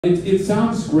It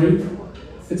sounds great.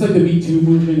 It's like the Me Too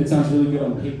movement. It sounds really good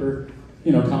on paper.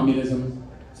 You know, communism,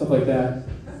 stuff like that.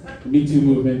 The Me Too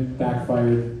movement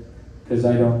backfired because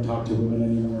I don't talk to women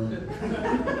anymore.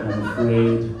 I'm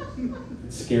afraid.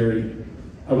 It's scary.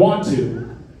 I want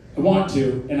to,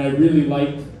 and I really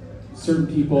like certain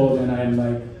people, and I'm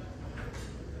like,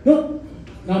 nope,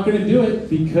 not gonna do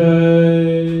it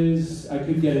because I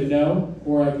could get a no,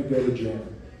 or I could go to jail.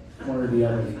 One or the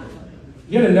other.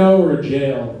 You get a no or a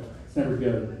jail, it's never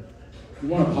good. You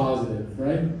want a positive,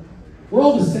 right? We're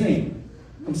all the same.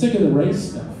 I'm sick of the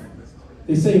race stuff.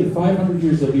 They say in 500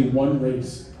 years there'll be one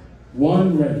race.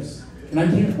 One race. And I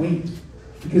can't wait.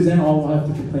 Because then all we'll have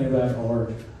to complain about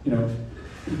are,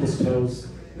 people's toes.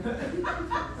 Look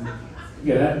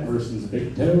at that person's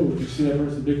big toe. Did you see that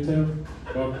person's big toe?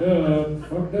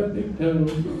 Fucked up big toe.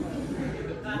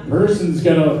 Person's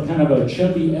got a kind of a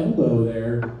chubby elbow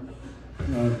there.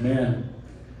 Oh man.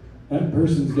 That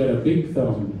person's got a big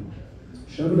thumb.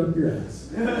 Shove it up your ass.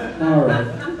 All right.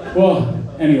 Well,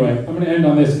 anyway, I'm going to end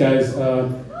on this, guys. I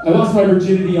lost my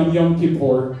virginity on Yom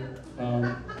Kippur to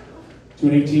an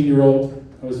 18-year-old.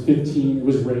 I was 15. It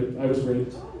was rape. I was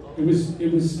raped. It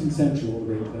was consensual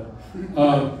rape,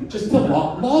 though. Just the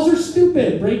laws are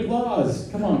stupid. Break laws.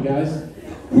 Come on, guys.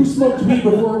 Who smoked weed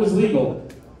before it was legal?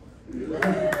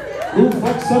 Who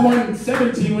fucked someone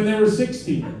 17 when they were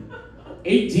 16?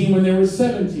 18 when they were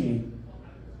 17.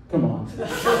 Come on.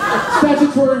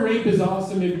 Statutory rape is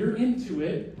awesome if you're into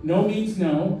it. No means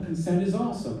no. Consent is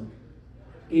awesome.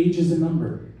 Age is a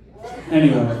number.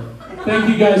 Anyway, thank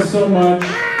you guys so much.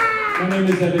 My name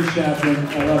is Shafran.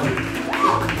 I love you.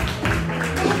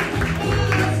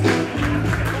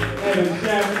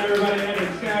 Shafran, everybody.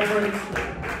 Shafran.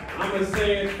 I'm going to say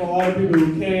it for all the people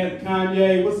who can't.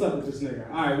 Kanye, what's up with this nigga?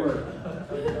 All right, word.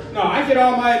 No, I get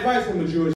all my advice from the Jewish